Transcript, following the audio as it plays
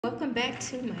Welcome back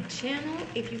to my channel.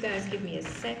 If you guys give me a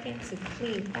second to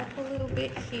clean up a little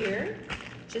bit here,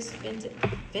 I just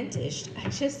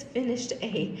finished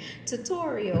a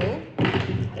tutorial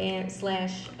and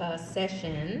slash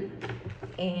session,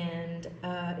 and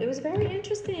it was very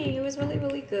interesting. It was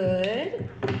really good.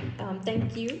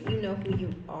 Thank you. You know who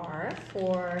you are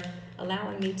for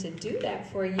allowing me to do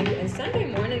that for you. And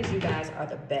Sunday mornings, you guys are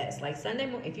the best. Like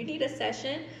if you need a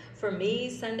session, for me,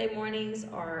 Sunday mornings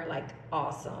are like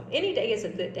awesome. Any day is a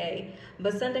good day,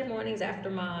 but Sunday mornings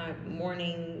after my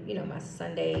morning, my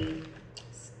Sunday,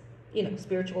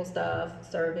 spiritual stuff,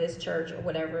 service, church, or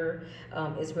whatever,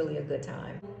 is really a good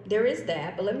time. There is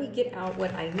that, but let me get out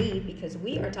what I need because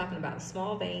we are talking about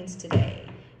small veins today.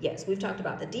 Yes, we've talked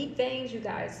about the deep veins. You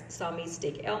guys saw me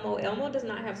stick Elmo. Elmo does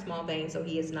not have small veins, so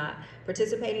he is not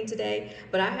participating today.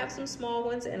 But I have some small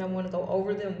ones, and I want to go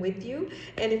over them with you.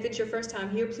 And if it's your first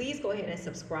time here, please go ahead and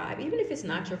subscribe. Even if it's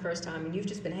not your first time and you've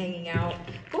just been hanging out,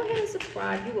 go ahead and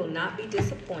subscribe. You will not be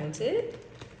disappointed.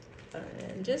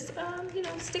 And just,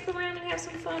 stick around and have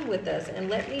some fun with us. And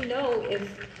let me know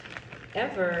if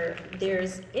ever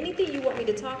there's anything you want me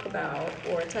to talk about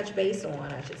or touch base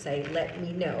on, I should say. Let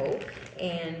me know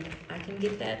and I can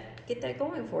get that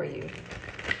going for you.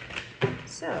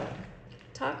 So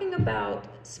talking about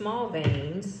small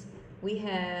veins,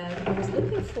 I was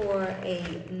looking for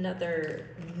another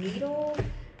needle.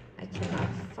 I cannot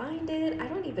find it. I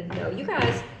don't even know, you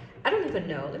guys. I don't even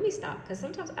know. Let me stop, because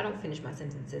sometimes I don't finish my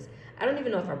sentences. I don't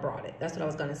even know if I brought it. That's what I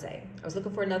was gonna say. I was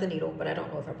looking for another needle, but I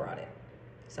don't know if I brought it.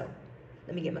 So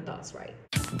let me get my thoughts right.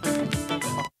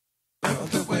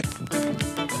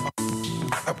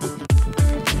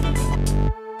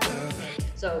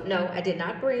 So no, I did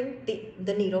not bring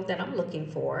the needle that I'm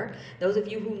looking for. Those of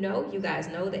you who know, you guys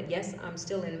know that yes, I'm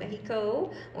still in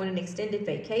Mexico on an extended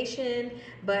vacation,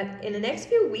 but in the next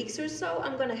few weeks or so,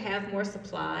 I'm gonna have more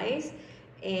supplies.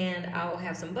 And I'll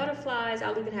have some butterflies.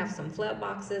 I'll even have some flap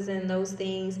boxes and those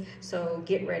things. So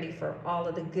get ready for all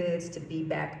of the goods to be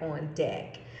back on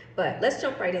deck. But let's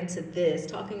jump right into this,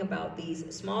 talking about these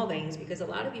small veins, because a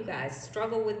lot of you guys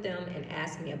struggle with them and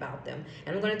ask me about them.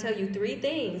 And I'm going to tell you 3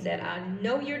 things that I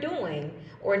know you're doing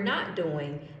or not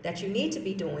doing that you need to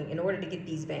be doing in order to get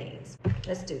these veins.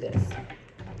 Let's do this.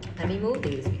 Let me move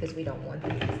these because we don't want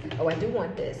these. Oh, I do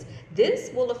want this. This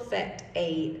will affect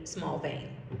a small vein.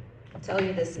 I'll tell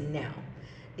you this now.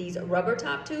 These rubber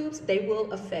top tubes, they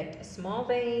will affect small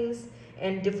veins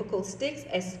and difficult sticks,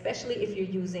 especially if you're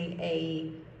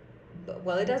using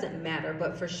well, it doesn't matter,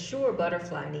 but for sure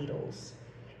butterfly needles.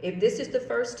 If this is the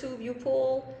first tube you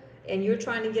pull and you're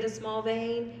trying to get a small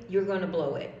vein, you're gonna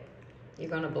blow it. You're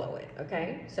gonna blow it,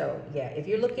 okay? So yeah, if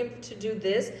you're looking to do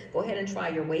this, go ahead and try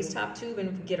your waist top tube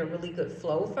and get a really good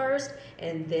flow first.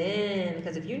 And then,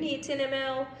 because if you need 10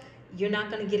 ml, you're not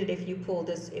gonna get it if you pull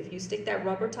this. If you stick that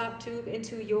rubber top tube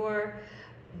into your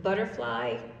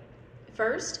butterfly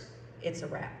first, it's a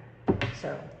wrap.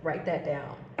 So write that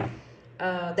down.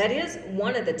 That is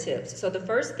one of the tips. So the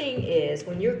first thing is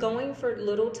when you're going for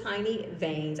little tiny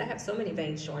veins, I have so many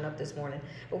veins showing up this morning,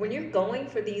 but when you're going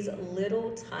for these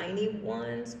little tiny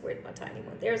ones, where's my tiny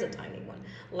one? There's a tiny one,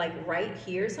 like right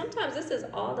here. Sometimes this is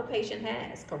all the patient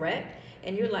has, correct?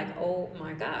 And you're like, oh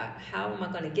my God, how am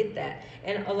I gonna get that?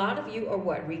 And a lot of you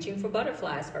are reaching for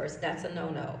butterflies first. That's a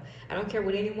no-no. I don't care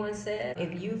what anyone says.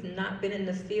 If you've not been in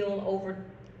the field over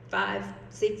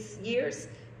 5-6 years,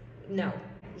 no.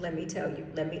 Let me tell you,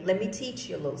 let me teach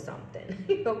you a little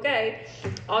something, okay?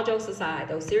 All jokes aside,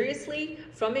 though, seriously,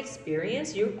 from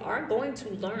experience, you are going to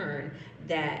learn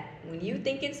that when you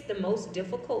think it's the most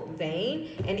difficult vein,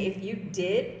 and if you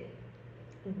did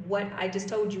what I just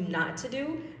told you not to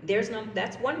do,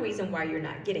 that's one reason why you're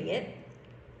not getting it.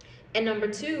 And number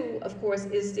 2, of course,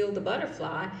 is still the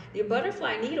butterfly. Your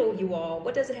butterfly needle, you all,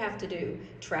 what does it have to do?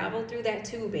 Travel through that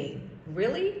tubing.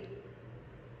 Really?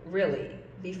 Really?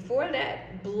 Before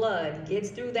that blood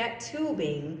gets through that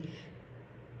tubing,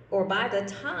 or by the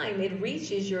time it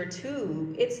reaches your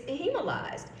tube, it's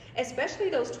hemolyzed, especially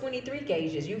those 23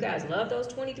 gauges. You guys love those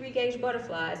 23 gauge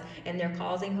butterflies, and they're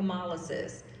causing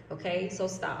hemolysis. Okay, so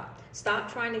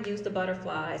stop trying to use the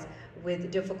butterflies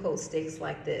with difficult sticks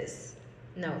like this.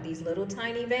 No, these little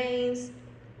tiny veins,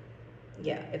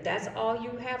 yeah, if that's all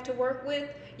you have to work with,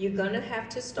 you're gonna have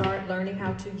to start learning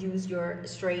how to use your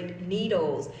straight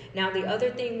needles. Now, the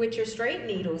other thing with your straight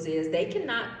needles is they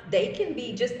can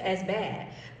be just as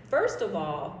bad. First of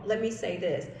all, let me say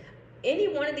this. Any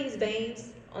one of these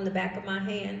veins on the back of my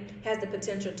hand has the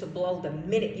potential to blow the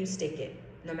minute you stick it,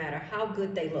 no matter how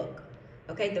good they look.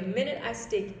 Okay, the minute I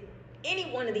stick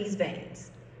any one of these veins,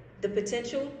 the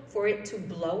potential for it to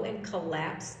blow and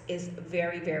collapse is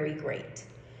very, very great.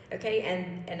 Okay,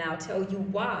 and I'll tell you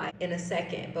why in a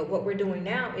second. But what we're doing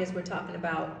now is we're talking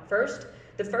about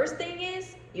the first thing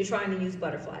is you're trying to use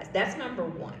butterflies. That's number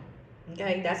one.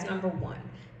 Okay, that's number one.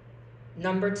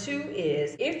 Number two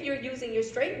is if you're using your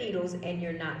straight needles and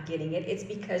you're not getting it, it's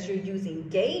because you're using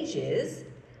gauges.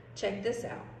 Check this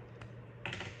out.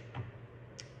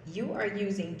 You are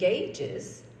using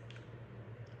gauges,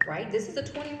 right? This is a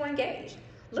 21 gauge.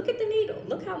 Look at the needle.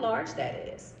 Look how large that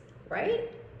is, right?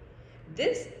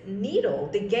 This needle,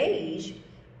 the gauge,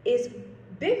 is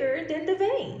bigger than the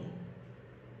vein.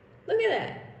 Look at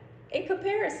that. In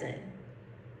comparison,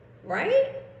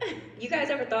 right? You guys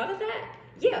ever thought of that?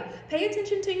 Yeah, pay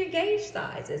attention to your gauge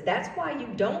sizes. That's why you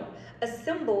don't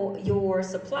assemble your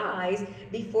supplies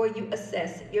before you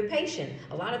assess your patient.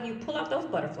 A lot of you pull out those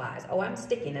butterflies. Oh, I'm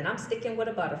sticking with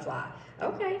a butterfly.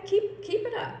 Okay, keep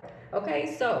it up.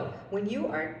 Okay, so when you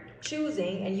are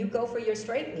choosing and you go for your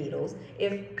straight needles,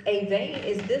 if a vein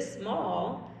is this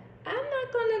small,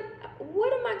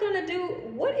 what am I gonna do?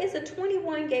 What is a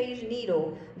 21 gauge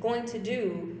needle going to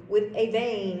do with a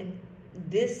vein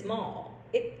this small?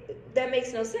 That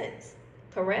makes no sense,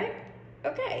 correct?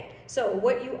 Okay, so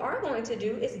what you are going to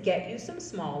do is get you some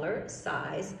smaller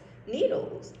size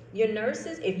needles. Your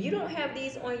nurses, if you don't have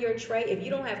these on your tray, if you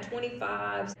don't have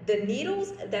 25s, the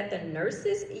needles that the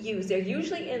nurses use, they're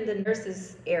usually in the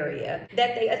nurses area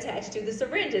that they attach to the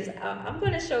syringes. I'm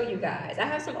going to show you guys. I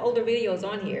have some older videos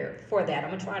on here for that.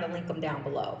 I'm going to try to link them down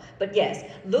below. But yes,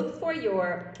 look for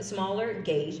your smaller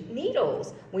gauge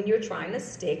needles when you're trying to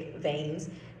stick veins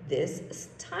this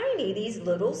tiny, these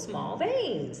little small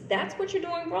veins. That's what you're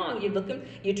doing wrong.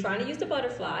 You're trying to use the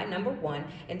butterfly, number one,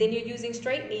 and then you're using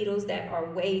straight needles that are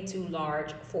way too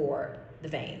large for the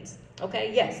veins.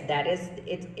 Okay, yes,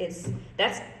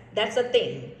 that's a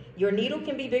thing. Your needle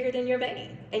can be bigger than your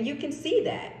vein, and you can see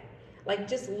that. Like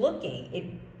just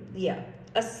looking,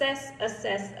 assess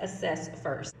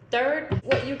first. Third,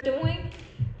 what you're doing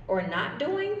or not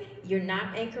doing, you're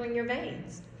not anchoring your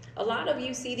veins. A lot of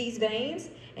you see these veins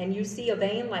and you see a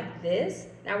vein like this.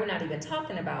 Now we're not even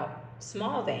talking about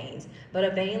small veins, but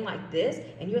a vein like this,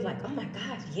 and you're like, oh my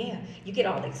God, yeah. You get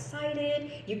all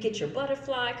excited, you get your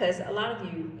butterfly, because a lot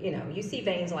of you, you see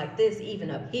veins like this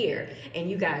even up here, and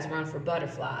you guys run for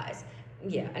butterflies.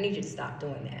 Yeah, I need you to stop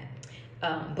doing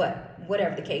that. But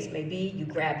whatever the case may be, you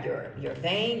grab your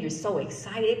vein, you're so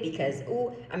excited because,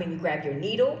 you grab your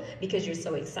needle because you're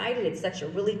so excited, it's such a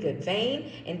really good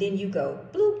vein, and then you go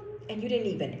bloop, and you didn't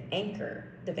even anchor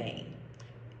the vein.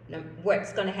 Now,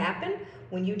 what's gonna happen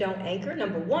when you don't anchor?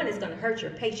 Number one, it's gonna hurt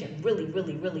your patient really,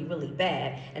 really, really, really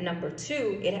bad. And number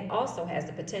two, it also has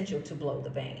the potential to blow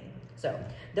the vein. So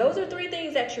those are three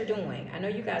things that you're doing. I know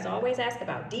you guys always ask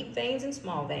about deep veins and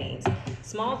small veins.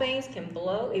 Small veins can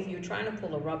blow if you're trying to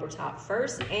pull a rubber top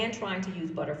first and trying to use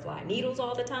butterfly needles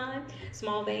all the time.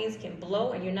 Small veins can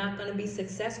blow and you're not going to be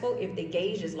successful if the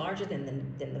gauge is larger than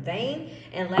the vein.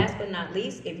 And last but not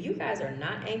least, if you guys are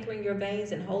not anchoring your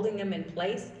veins and holding them in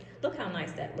place, look how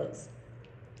nice that looks.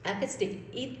 I could stick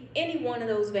any one of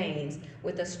those veins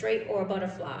with a straight or a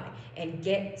butterfly and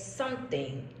get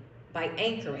something by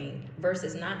anchoring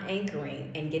versus not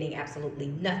anchoring and getting absolutely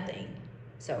nothing.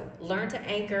 So learn to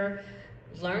anchor,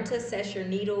 learn to assess your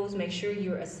needles, make sure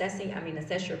you're assess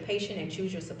your patient and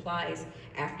choose your supplies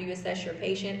after you assess your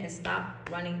patient, and stop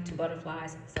running to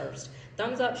butterflies first.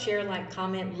 Thumbs up, share, like,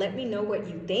 comment, let me know what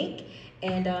you think,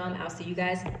 and I'll see you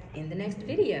guys in the next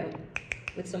video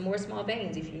with some more small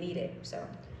veins if you need it. So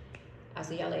I'll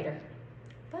see y'all later.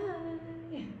 Bye.